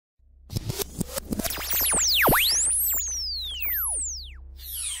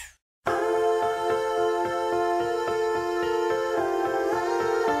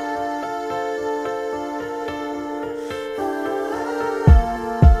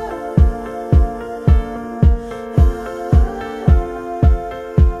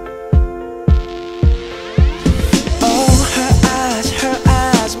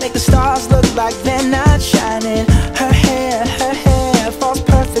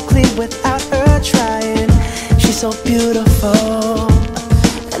so beautiful,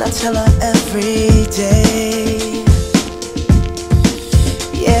 and I tell her every day.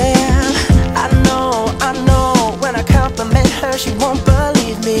 Yeah, I know, when I compliment her, she won't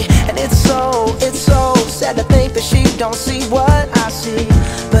believe me. And it's so sad to think that she don't see what I see.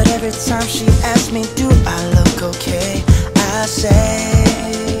 But every time she asks me, do I look okay, I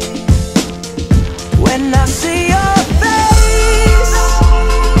say, when I see your face,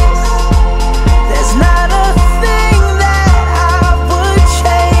 there's not a thing that I would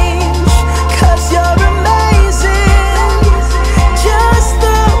change, 'cause you're amazing, just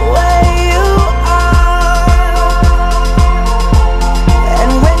the way you are.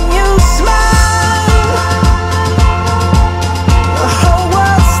 And when you smile, the whole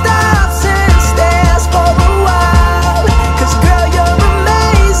world stops and stares for a while, 'cause girl, you're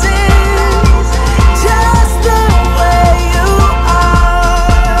amazing, just the way you are.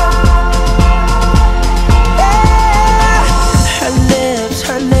 Yeah.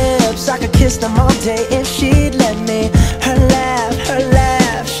 Her lips, I could kiss them all day if she'd let me. Her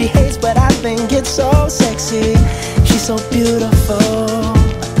laugh, she hates but I think it's so sexy. She's so beautiful,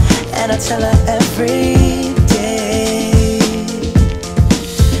 and I tell her every day.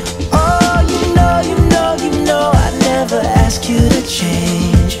 Oh, you know I'd never ask you to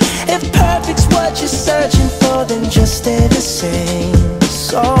change. If perfect's what you're searching for, then just stay the same.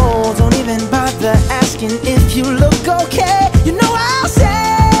 So don't even bother